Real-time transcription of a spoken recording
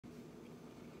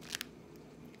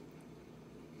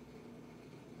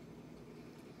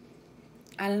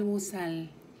Almusal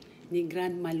ni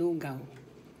Grandma Lugaw.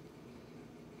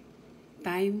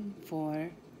 Time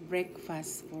for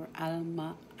breakfast for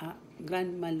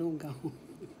Grandma Lugaw.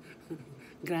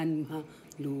 Grandma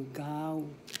Lugaw.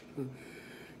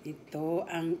 Ito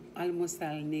ang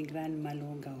almusal ni Grandma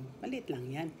Lugaw. Malit lang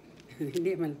yan.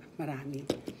 Hindi man marami.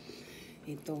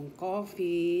 Itong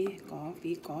coffee.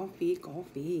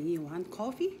 You want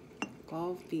coffee?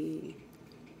 Coffee.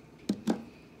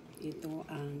 Ito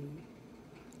ang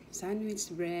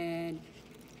sandwich bread.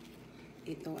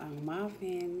 Ito ang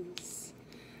muffins.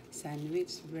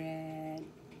 Sandwich bread.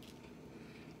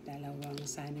 Dalawang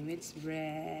sandwich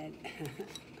bread.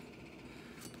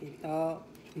 Ito.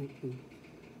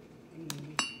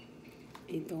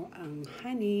 Ito ang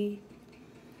honey.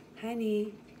 Honey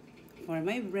for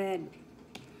my bread.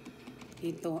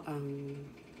 Ito ang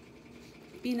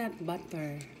peanut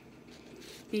butter.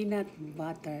 Peanut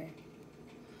butter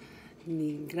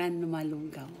ni Grandma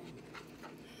Lugaw.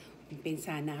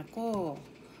 Pensana ako,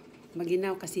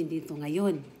 maginaw kasi dito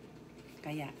ngayon.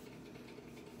 Kaya,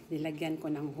 nilagyan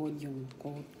ko ng hood yung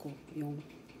coat ko, yung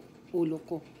ulo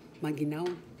ko, maginaw.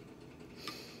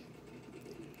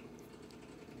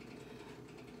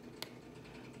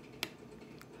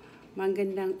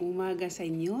 Magandang umaga sa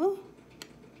inyo.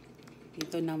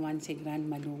 Ito naman si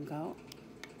Grandma Lugaw.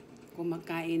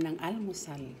 Kumakain ng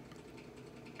almusal.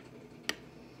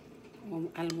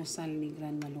 Almusal ni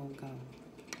Grandma Lugaw.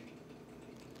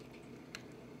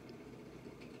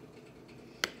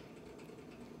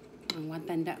 Ang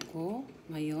matanda ko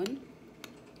ngayon,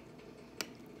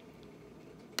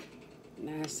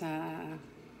 nasa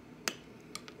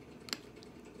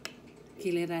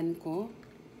kiliran ko,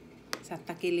 sa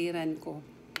takiliran ko,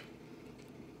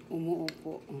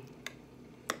 umuupo.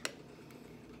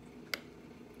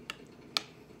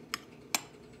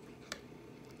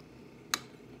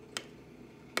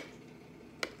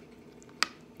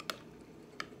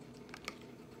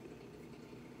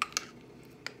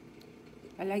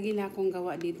 Palagi na akong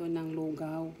gawa dito ng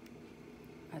lugaw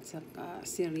at saka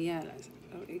cereal.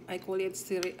 I call it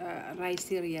rice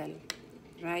cereal.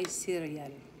 Rice cereal.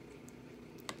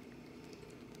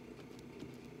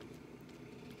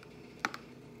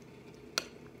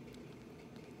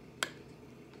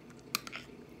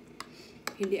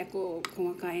 Hindi ako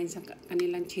kumakain sa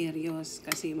kanilang Cheerios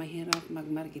kasi mahirap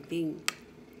mag-marketing.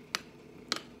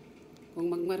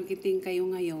 Kung mag-marketing kayo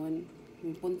ngayon,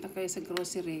 punta kayo sa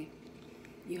grocery,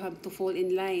 you have to fall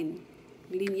in line.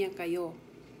 Linya kayo.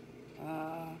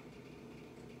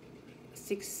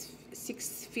 6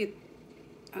 feet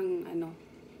ang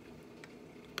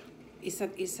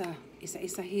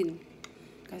isa-isahin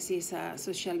kasi sa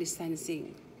social distancing.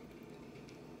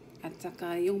 At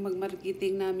saka yung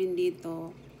mag-marketing namin dito,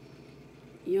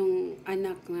 yung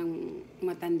anak ng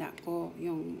matanda ko,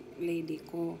 yung lady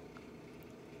ko.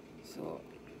 So,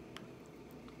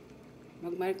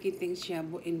 mag-marketing siya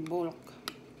in bulk.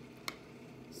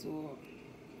 So,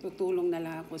 tutulong na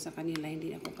lang ako sa kanila.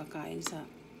 Hindi ako kakain sa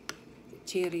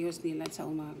Cheerios nila sa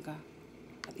umaga.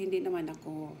 At hindi naman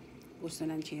ako gusto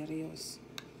ng Cheerios.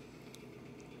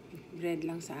 Bread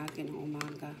lang sa akin ang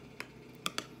umaga.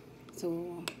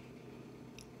 So,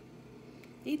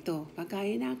 ito,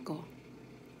 kakain ako.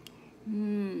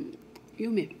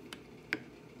 Yummy.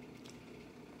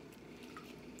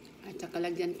 At saka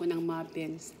lagyan ko ng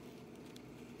muffins.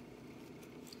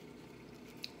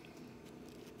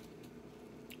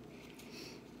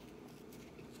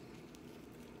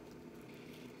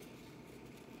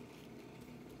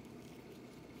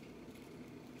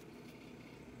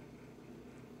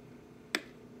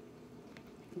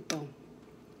 Ito.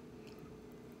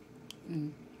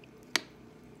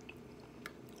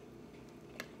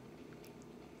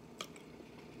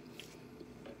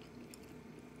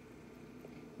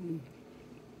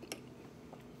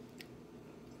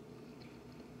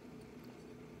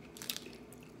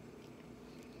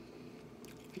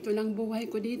 Ito lang buhay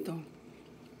ko dito.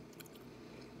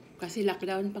 Kasi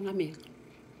lockdown pa kami.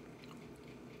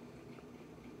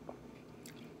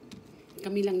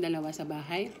 Kami lang dalawa sa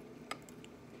bahay.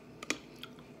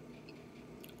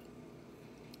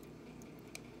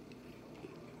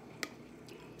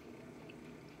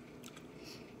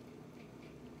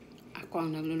 Ako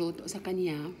ang nagluluto sa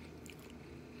kanya.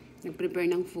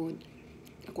 Nag-prepare ng food.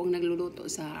 Ako ang nagluluto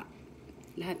sa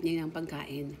lahat niya ng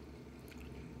pagkain.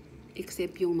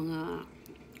 Except yung mga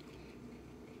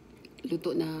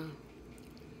luto na,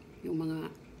 yung mga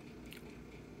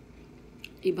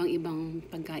ibang-ibang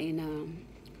pagkain na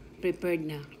prepared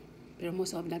na. Pero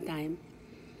most of the time,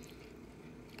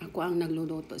 ako ang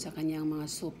nagluluto sa kanyang mga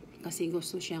soup. Kasi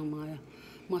gusto siyang mga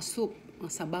soup,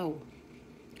 mga sabaw.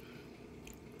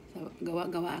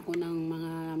 gawa-gawa ako ng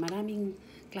mga maraming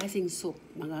klaseng soup.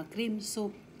 Mga cream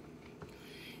soup,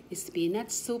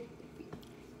 spinach soup,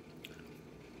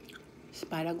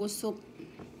 asparagus soup,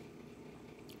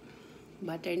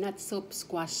 butternut soup,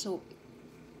 squash soup,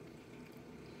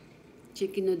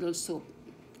 chicken noodle soup,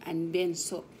 and bean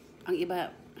soup. Ang iba,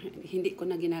 hindi ko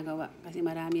na ginagawa kasi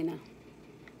marami na.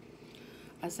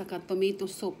 At saka tomato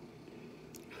soup.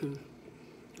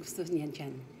 Gusto niya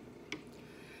dyan.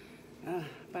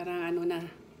 Parang ano na.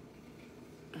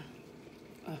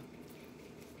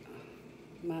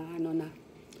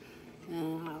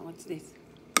 What's this?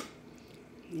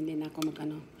 Hindi na ako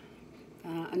magano.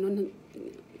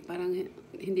 Parang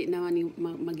hindi naman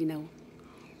maginaw.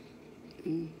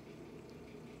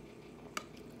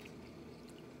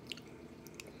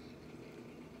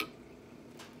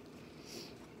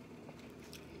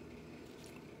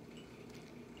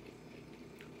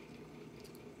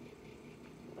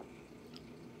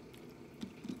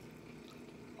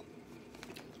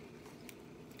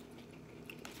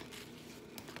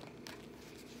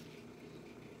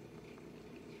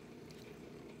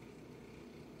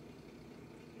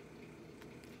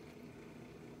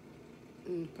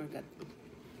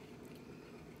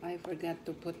 I forgot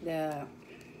to put the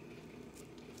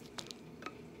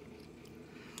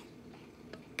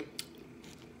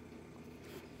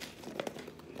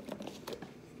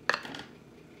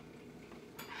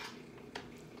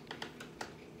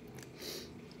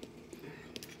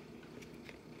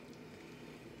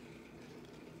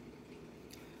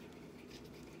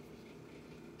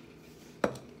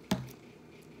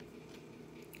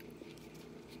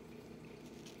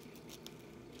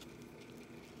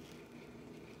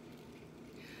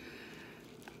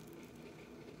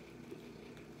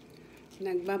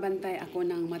nagbabantay ako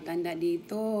ng matanda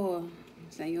dito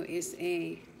sa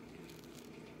USA.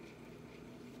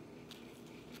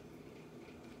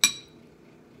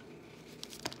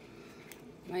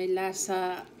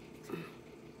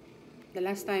 The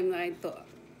last time na ito,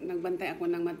 nagbantay ako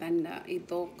ng matanda, it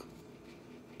took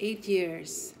 8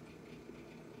 years.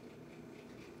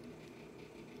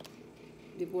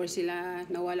 Before sila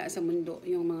nawala sa mundo,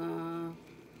 yung mga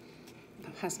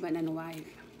husband and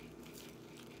wife.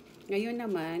 Ngayon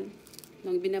naman,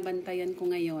 nung binabantayan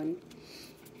ko ngayon,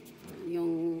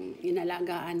 yung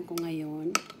inalagaan ko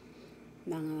ngayon,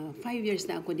 ng 5 years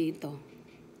na ako dito.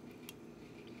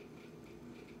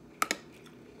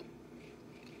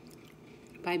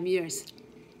 Five years.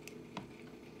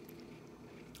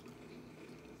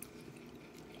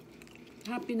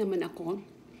 Happy naman ako.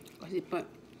 Kasi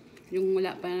yung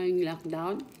wala pa yung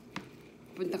lockdown,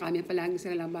 punta kami palagi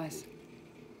sa labas.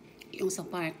 Yung sa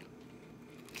park.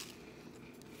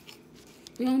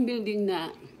 Yung building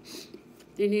na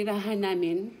tinirahan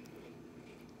namin,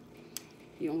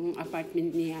 yung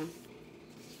apartment niya,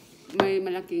 may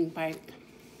malaking park.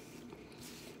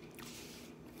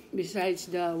 Besides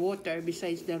the water,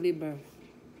 besides the river.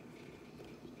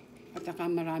 At saka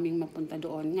maraming mapunta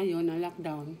doon. Ngayon, na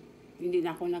lockdown, hindi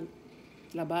na ako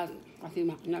naglabas kasi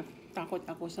natakot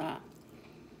ako sa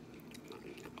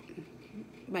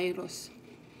virus.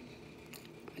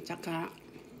 At saka,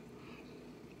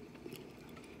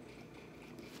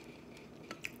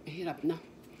 hirap na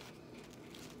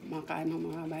makain ng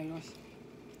mga virus.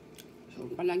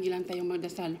 So, palagi lang tayong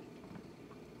magdasal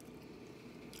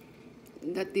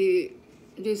that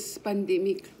this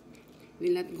pandemic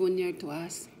will not go near to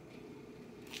us.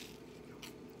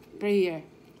 Prayer.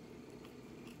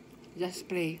 Just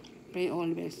pray. Pray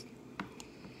always.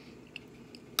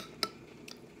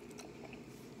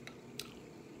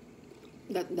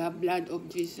 That the blood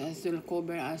of Jesus will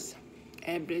cover us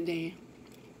every day.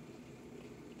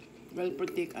 Will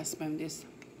protect us from this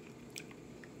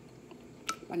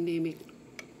pandemic.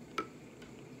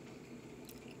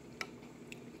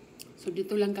 So,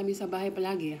 dito lang kami sa bahay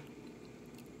palagi.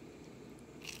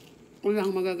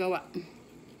 Walang magagawa.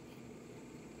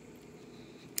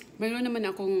 Mayroon naman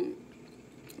akong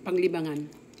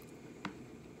panglibangan.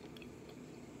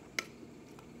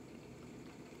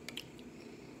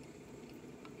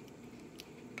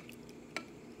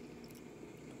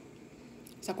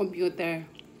 Sa computer.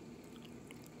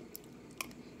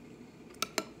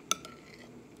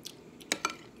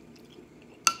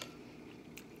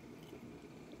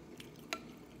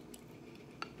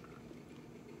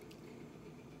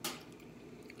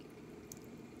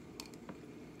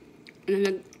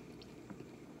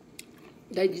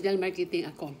 Digital marketing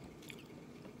ako.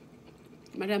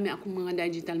 Marami akong mga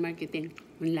digital marketing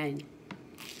online.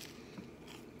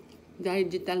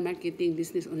 Digital marketing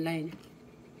business online.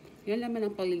 Yan naman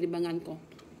ang paglilibangan ko.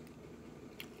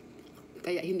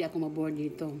 Kaya hindi ako maboard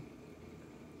dito.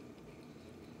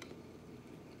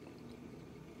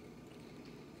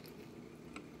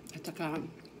 At saka,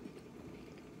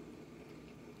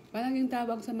 parang yung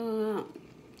tawag sa mga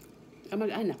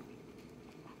kamag-anak.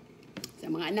 Sa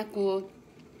mga anak ko,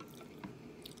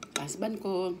 husband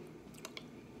ko,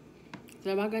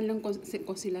 tawagan lang ko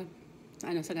sila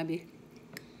sa gabi.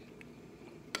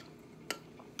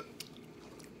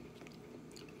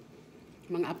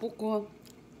 Mga apo ko.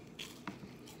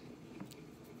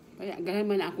 Kaya ganun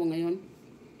man ako ngayon.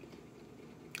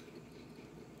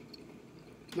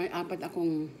 May 4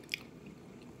 akong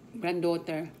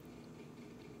granddaughter.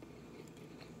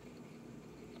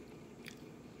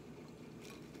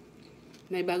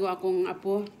 May bago akong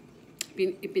apo.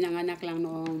 Ipinanganak lang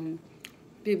noong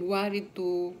February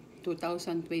 2,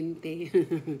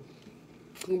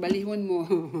 2020. Kung balihon mo,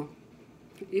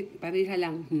 pareha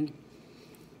lang.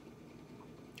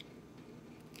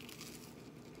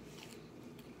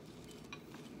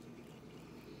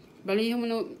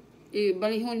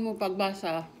 Balihon mo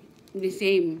pagbasa, the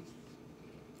same.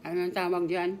 Ano ang tawag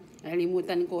dyan?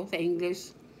 Nalimutan ko sa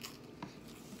English.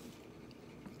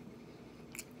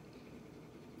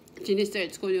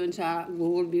 Sinisearch ko yun sa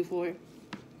Google before.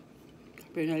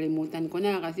 Pero nalimutan ko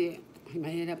na kasi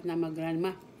mahirap na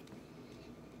mag-grandma.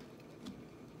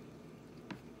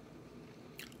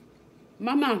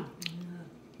 Mama,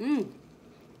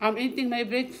 I'm eating my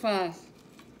breakfast.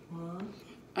 What?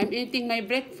 I'm eating my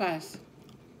breakfast.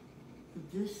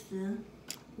 Just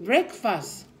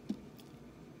Breakfast.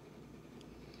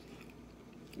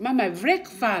 Mama,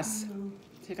 breakfast.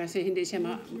 Kasi hindi siya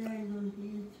I don't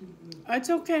hear too good.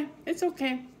 It's okay. It's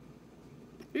okay.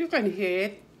 You can hear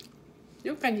it.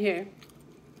 You can hear.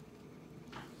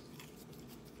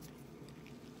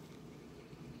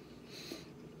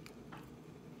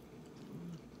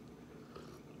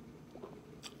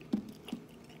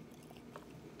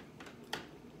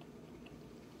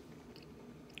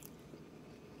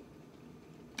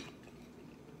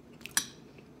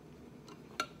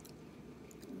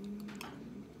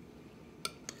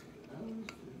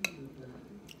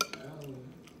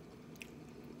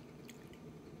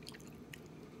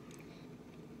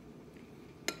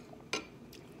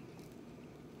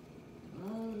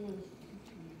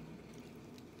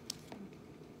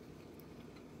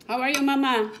 How are you,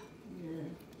 Mama?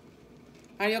 Yeah.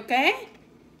 Are you okay?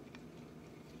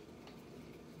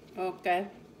 Okay.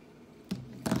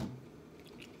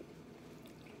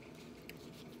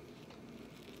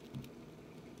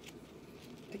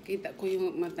 Nakita ko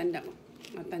yung matanda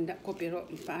ko pero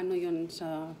paano yun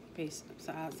sa face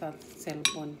sa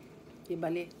cellphone.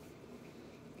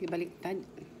 Ibaliktad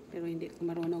pero hindi ko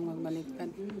marunong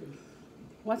magbaliktad.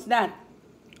 What's that?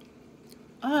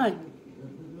 Ah,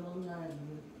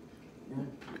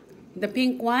 the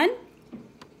pink one?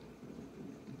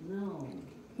 No.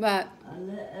 What? A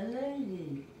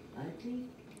lady. I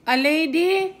think. A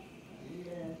lady?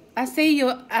 Yeah. I see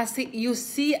you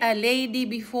see a lady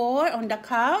before on the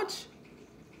couch?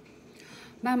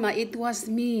 Mama, it was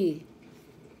me.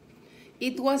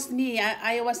 It was me.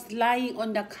 I was lying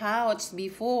on the couch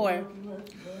before.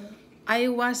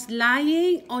 I was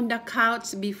lying on the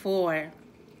couch before.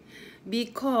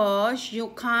 Because you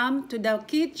come to the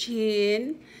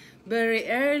kitchen very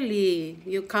early.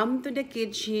 You come to the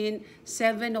kitchen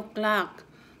 7 o'clock.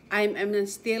 I'm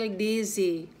still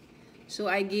dizzy. So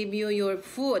I give you your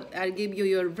food. I'll give you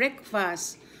your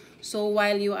breakfast. So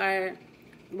while you are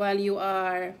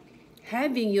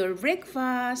having your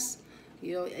breakfast,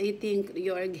 you're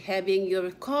having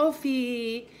your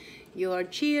coffee, your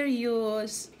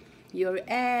Cheerios, your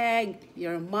egg,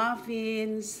 your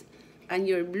muffins, and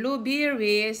your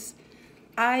blueberries.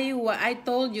 I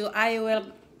told you I will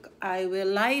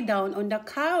lie down on the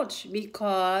couch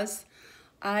because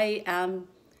I am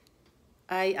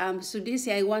so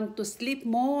dizzy. I want to sleep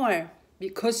more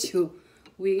because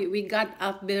we got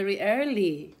up very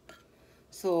early.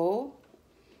 So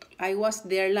I was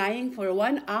there lying for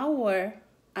 1 hour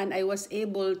and I was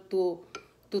able to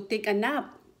take a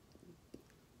nap.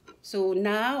 So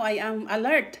now I am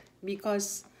alert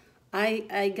because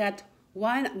I got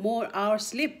 1 more hour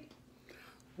sleep.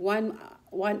 One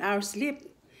hour sleep.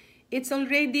 It's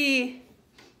already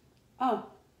 9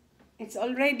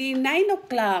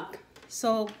 o'clock.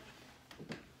 So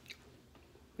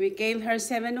we came here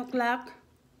 7 o'clock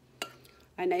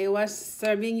and I was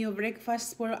serving you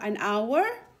breakfast for an hour.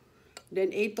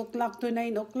 Then 8 o'clock to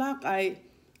 9 o'clock I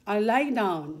lie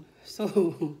down.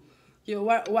 So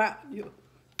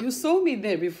you saw me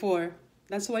there before.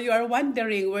 That's why you are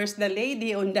wondering where's the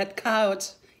lady on that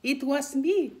couch. It was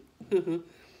me.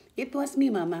 It was me,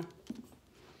 Mama.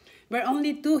 We're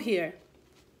only 2 here.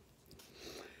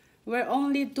 We're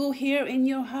only 2 here in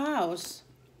your house.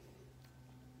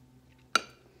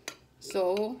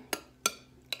 So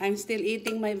I'm still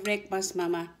eating my breakfast,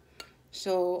 Mama.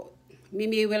 So,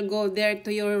 Mimi will go there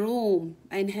to your room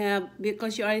and have,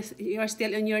 because you are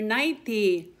still in your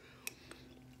nightie.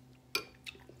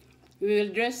 We will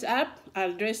dress up.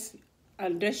 I'll dress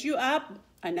you up,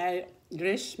 and I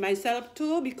dress myself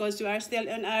too because you are still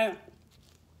on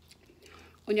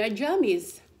your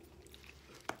jammies.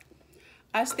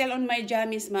 I'm still on my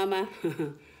jammies, Mama.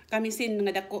 Kamisin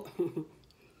nga dako.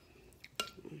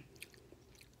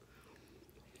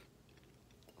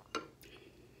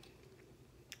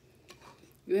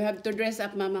 You have to dress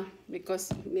up, Mama, because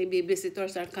maybe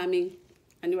visitors are coming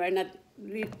and you are not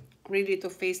ready to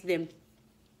face them.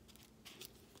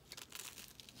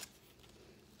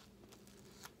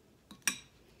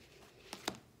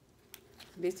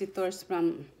 Visitors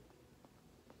from,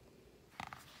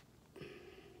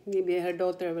 maybe her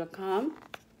daughter will come.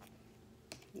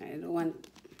 I don't want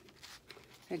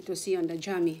her to see on the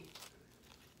jammy.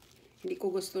 Hindi ko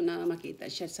gusto na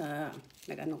makita siya sa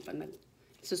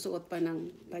susuot pa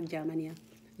ng pajama niya,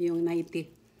 yung nightie.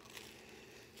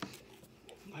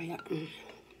 Kaya,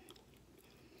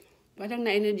 parang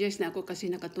na-energize na ako kasi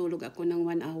nakatulog ako ng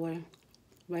 1 hour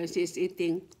while she is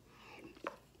eating.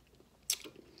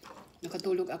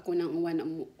 Nakatulog ako ng 1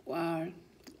 hour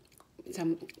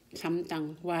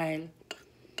samtang while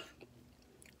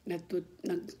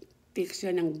nag-take siya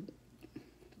ng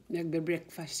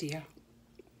nagbe-breakfast siya.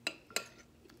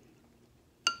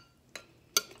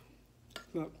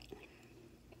 So,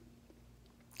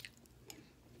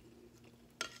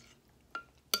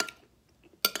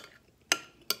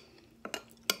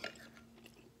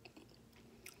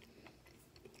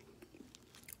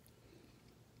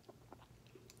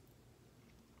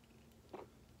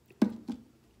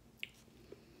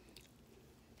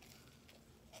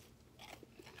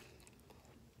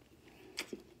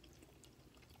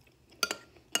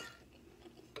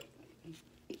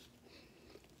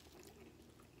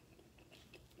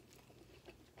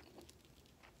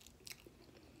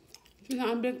 yun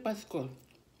ang breakfast ko.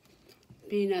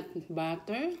 Peanut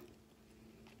butter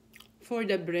for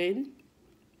the brain.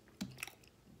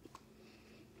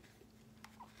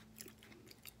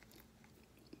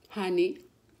 Honey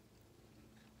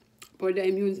for the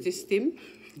immune system.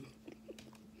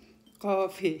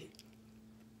 Coffee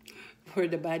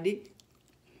for the body.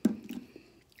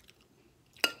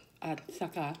 At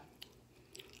saka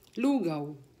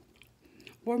lugaw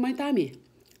for my tummy.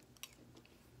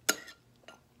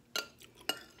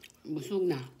 Busog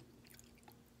na.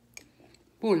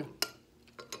 Full.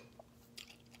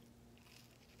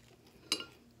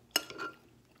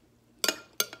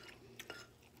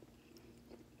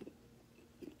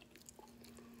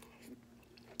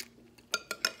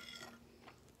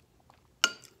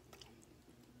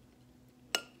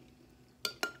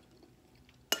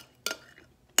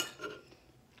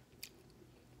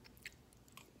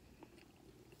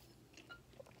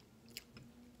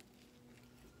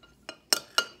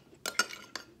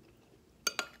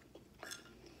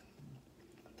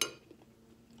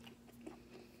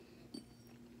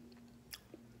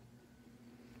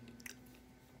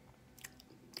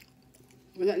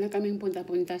 Wala na kaming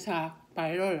punta-punta sa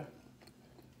parlor.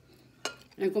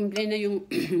 Nag-complain na yung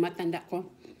matanda ko.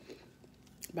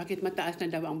 Bakit mataas na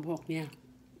daw ang buhok niya?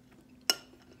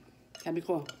 Sabi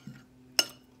ko,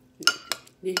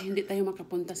 hindi tayo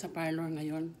makapunta sa parlor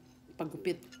ngayon.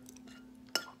 Paggupit.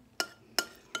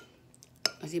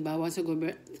 Kasi bawal sa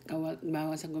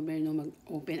gobyerno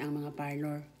mag-open ang mga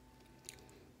parlor.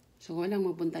 So walang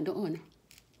magpunta doon.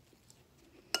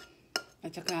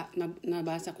 At saka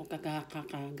nabasa ko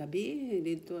kagabi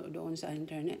dito doon sa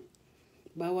internet.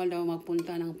 Bawal daw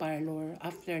magpunta ng parlor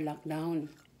after lockdown.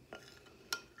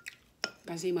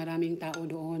 Kasi maraming tao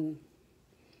doon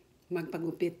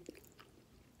magpagupit.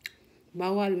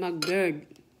 Bawal mag-bird.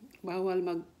 Bawal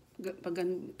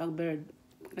pag-bird.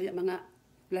 Kaya mga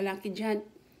lalaki dyan,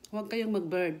 huwag kayong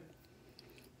mag-bird.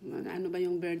 Ano ba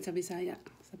yung bird sa Bisaya?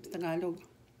 Sa Tagalog?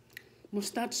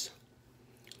 Mustache.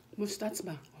 Mustache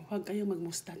ba? Huwag kayong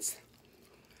mag-mustache.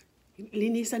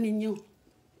 Linisan ninyo.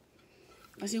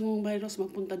 Kasi yung virus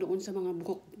magpunta doon sa mga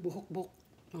buhok.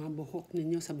 Mga buhok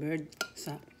ninyo sa bird,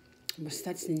 sa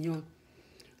mustache ninyo.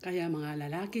 Kaya mga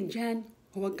lalaki dyan,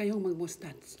 huwag kayong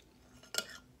mag-mustache.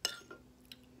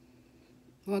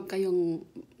 Huwag kayong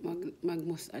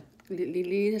mag-mustache.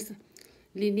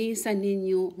 Linisan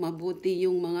ninyo mabuti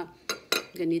yung mga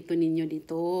ganito ninyo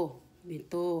dito.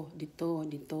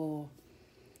 Dito.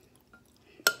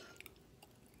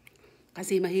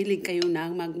 Kasi mahilig kayo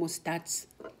na mag-mustache.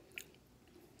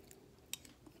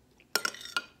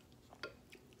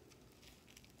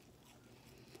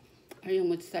 Ay,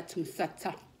 yung mustache.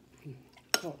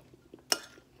 So,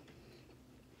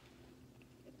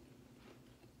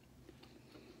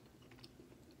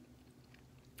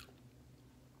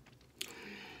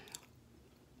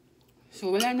 So,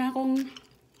 wala na akong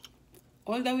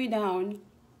all the way down.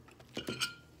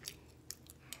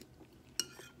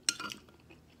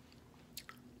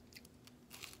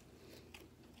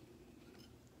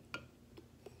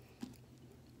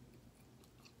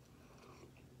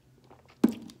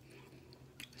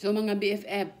 So, mga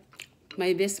BFF,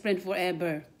 my best friend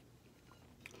forever,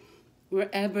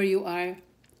 wherever you are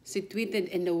situated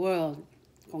in the world,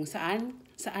 kung saan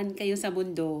kayo sa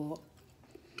mundo,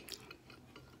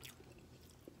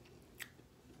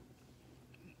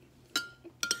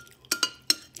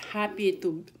 happy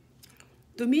to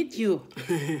meet you.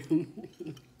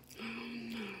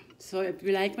 So, if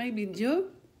you like my video,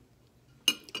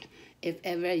 if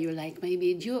ever you like my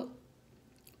video,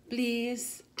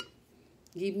 please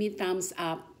give me thumbs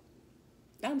up.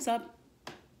 Thumbs up.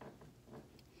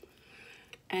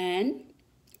 And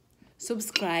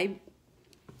subscribe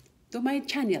to my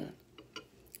channel.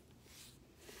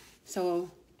 So,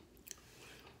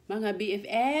 mga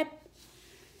BFF,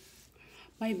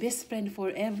 my best friend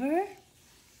forever,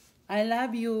 I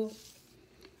love you.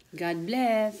 God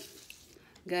bless.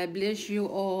 God bless you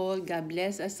all. God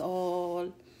bless us all.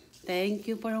 Thank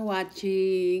you for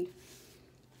watching.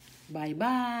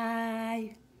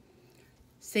 Bye-bye.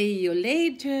 See you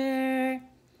later,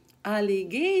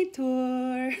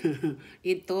 alligator.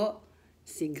 Ito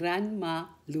si Grandma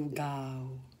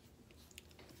Lugaw.